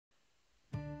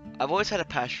I've always had a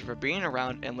passion for being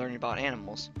around and learning about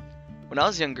animals. When I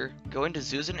was younger, going to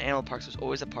zoos and animal parks was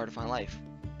always a part of my life.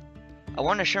 I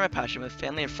wanted to share my passion with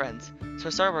family and friends, so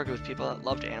I started working with people that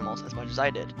loved animals as much as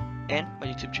I did, and my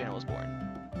YouTube channel was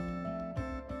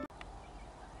born.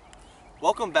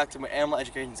 Welcome back to my animal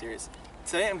education series.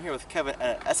 Today I'm here with Kevin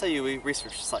at an SIUE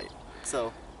research site.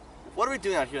 So, what are we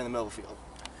doing out here in the middle of the field?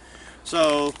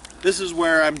 So this is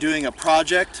where I'm doing a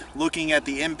project looking at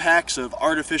the impacts of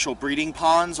artificial breeding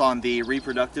ponds on the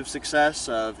reproductive success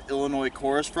of Illinois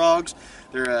chorus frogs.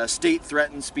 They're a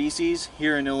state-threatened species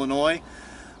here in Illinois.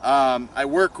 I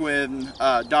work with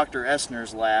Dr.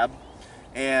 Essner's lab,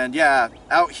 and yeah,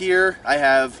 out here I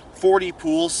have 40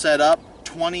 pools set up,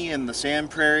 20 in the sand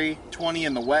prairie, 20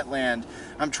 in the wetland.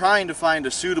 I'm trying to find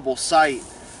a suitable site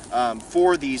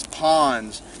for these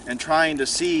ponds and trying to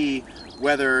see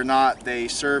whether or not they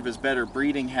serve as better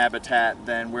breeding habitat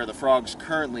than where the frogs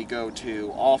currently go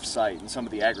to off-site in some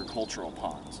of the agricultural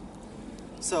ponds.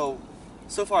 So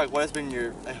far, what has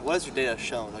your data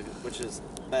shown? Which is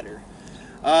better?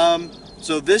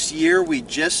 So this year we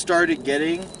just started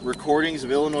getting recordings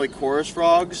of Illinois chorus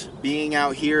frogs being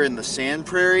out here in the sand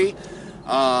prairie,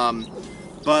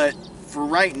 but for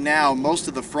right now most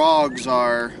of the frogs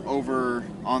are over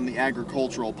on the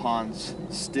agricultural ponds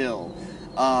still.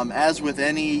 As with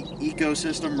any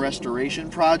ecosystem restoration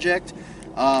project,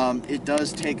 it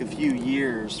does take a few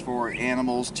years for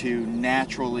animals to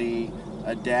naturally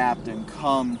adapt and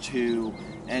come to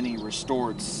any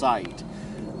restored site.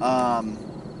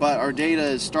 But our data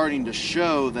is starting to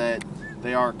show that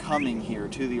they are coming here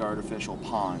to the artificial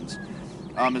ponds.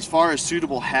 As far as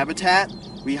suitable habitat,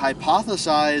 we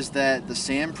hypothesize that the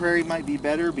sand prairie might be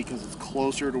better because it's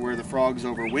closer to where the frogs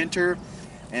overwinter.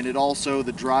 And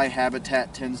the dry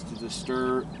habitat tends to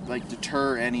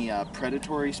deter any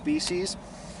predatory species.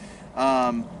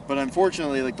 But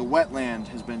unfortunately, the wetland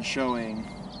has been showing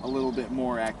a little bit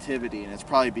more activity, and it's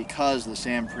probably because the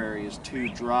sand prairie is too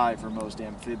dry for most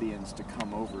amphibians to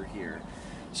come over here.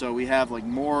 So we have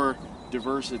more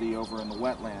diversity over in the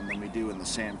wetland than we do in the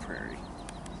sand prairie.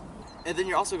 And then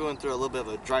you're also going through a little bit of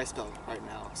a dry spell right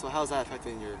now. So how's that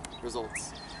affecting your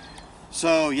results?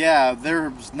 So yeah, there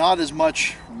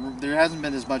hasn't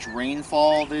been as much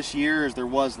rainfall this year as there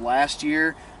was last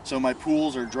year, so my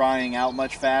pools are drying out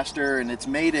much faster, and it's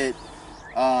made it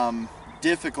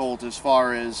difficult as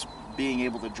far as being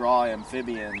able to draw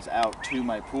amphibians out to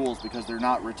my pools because they're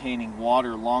not retaining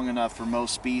water long enough for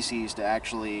most species to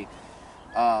actually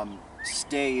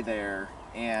stay there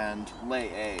and lay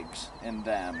eggs in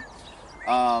them.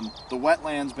 The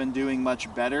wetland's been doing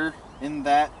much better in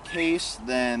that case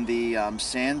than the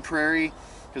sand prairie,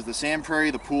 because the sand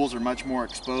prairie, the pools are much more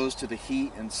exposed to the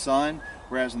heat and sun,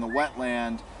 whereas in the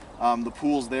wetland, the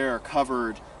pools there are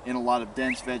covered in a lot of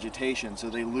dense vegetation,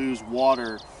 so they lose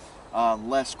water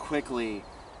less quickly.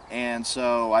 And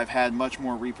so I've had much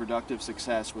more reproductive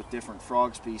success with different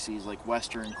frog species like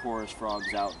western chorus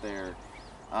frogs out there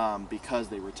because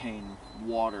they retain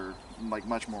water,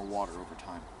 much more water over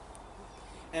time.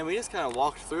 And we just kind of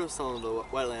walked through some of the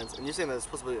wetlands, and you're saying that it's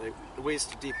supposed to be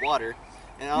waist deep water.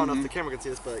 And I don't know if the camera can see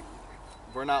this, but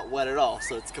we're not wet at all,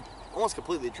 so it's almost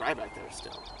completely dry back there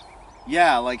still.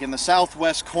 Yeah, in the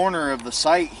southwest corner of the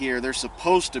site here, there's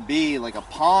supposed to be a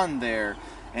pond there.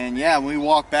 And yeah, when we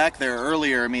walked back there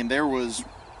earlier, there was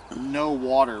no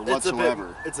water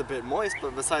whatsoever. It's a bit moist,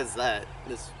 but besides that,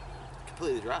 it's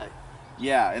completely dry.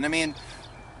 Yeah, and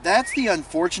that's the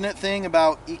unfortunate thing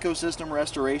about ecosystem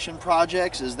restoration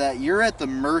projects, is that you're at the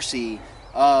mercy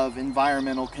of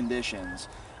environmental conditions.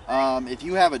 If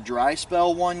you have a dry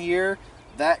spell one year,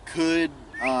 that could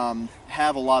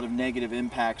have a lot of negative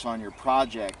impacts on your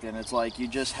project, and it's you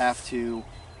just have to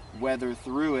weather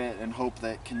through it and hope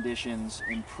that conditions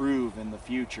improve in the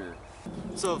future.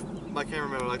 So if my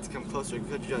cameraman would like to come closer,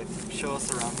 could you show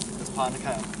us around this pond and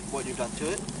kind of what you've done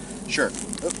to it? Sure.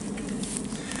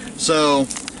 So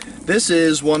this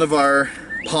is one of our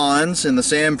ponds in the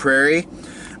sand prairie.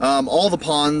 All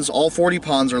 40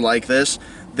 ponds are like this.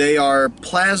 They are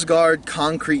Plasguard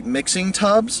concrete mixing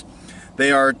tubs.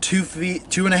 They are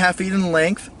 2.5 feet in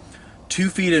length, 2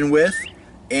 feet in width,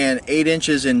 and 8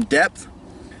 inches in depth.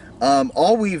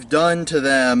 All we've done to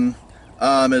them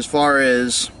as far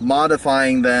as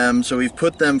modifying them, so we've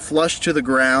put them flush to the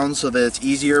ground so that it's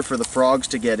easier for the frogs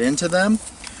to get into them.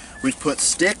 We've put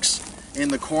sticks in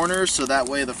the corners so that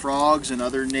way the frogs and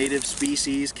other native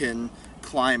species can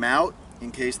climb out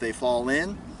in case they fall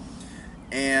in.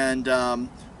 And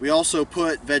we also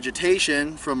put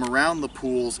vegetation from around the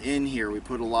pools in here. We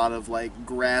put a lot of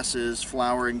grasses,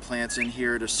 flowering plants in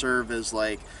here to serve as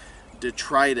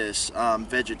detritus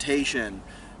vegetation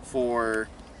for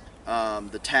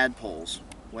the tadpoles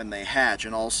when they hatch,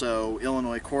 and also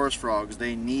Illinois chorus frogs,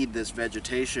 they need this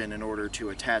vegetation in order to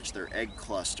attach their egg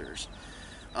clusters.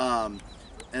 And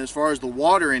as far as the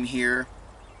water in here,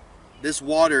 this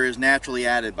water is naturally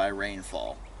added by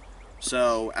rainfall.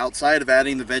 So outside of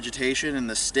adding the vegetation and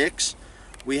the sticks,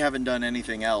 we haven't done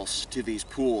anything else to these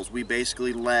pools. We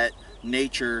basically let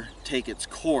nature take its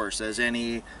course as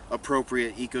any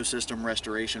appropriate ecosystem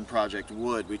restoration project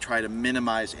would. We try to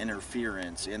minimize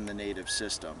interference in the native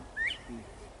system.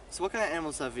 So what kind of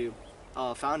animals have you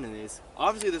found in these?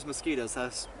 Obviously there's mosquitoes.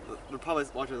 We're probably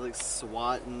watching like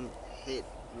swat and hit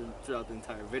throughout the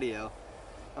entire video.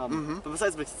 But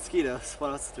besides mosquitoes,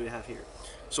 what else do we have here?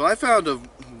 So I found a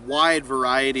wide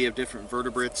variety of different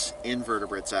vertebrates,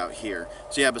 invertebrates out here.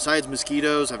 So yeah, besides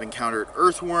mosquitoes, I've encountered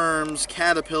earthworms,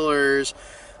 caterpillars,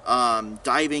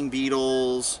 diving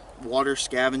beetles, water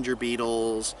scavenger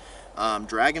beetles,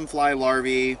 dragonfly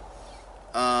larvae.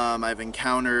 I've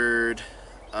encountered,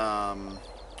 as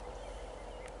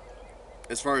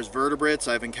far as vertebrates,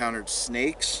 I've encountered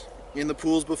snakes in the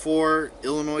pools before,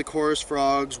 Illinois chorus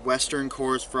frogs, western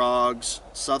chorus frogs,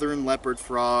 southern leopard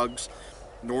frogs,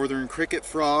 northern cricket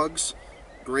frogs,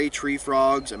 gray tree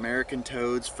frogs, American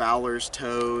toads, Fowler's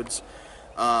toads,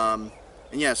 and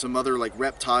yeah, some other like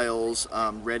reptiles,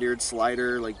 red-eared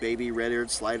slider, like baby red-eared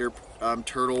slider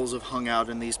turtles have hung out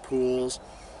in these pools.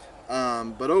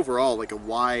 But overall, like a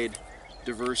wide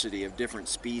diversity of different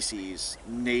species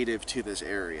native to this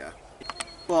area.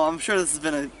 Well, I'm sure this has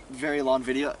been a very long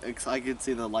video. I could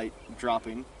see the light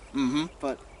dropping.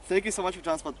 But thank you so much for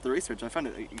telling us about the research. I found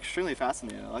it extremely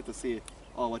fascinating. I'd like to see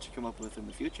what you come up with in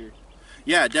the future.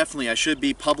 Yeah, definitely. I should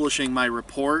be publishing my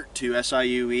report to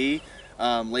SIUE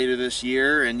later this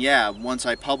year, and yeah, once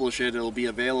I publish it, it'll be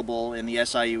available in the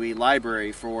SIUE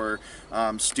library for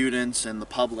students and the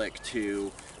public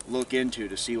to look into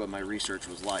to see what my research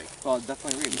was like. Well, I'll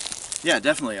definitely read it. Yeah,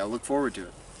 definitely. I'll look forward to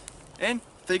it. And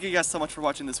thank you guys so much for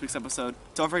watching this week's episode.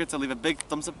 Don't forget to leave a big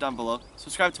thumbs up down below,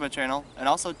 subscribe to my channel, and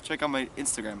also check out my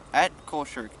Instagram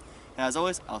 @ColeShirk. And as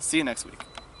always, I'll see you next week.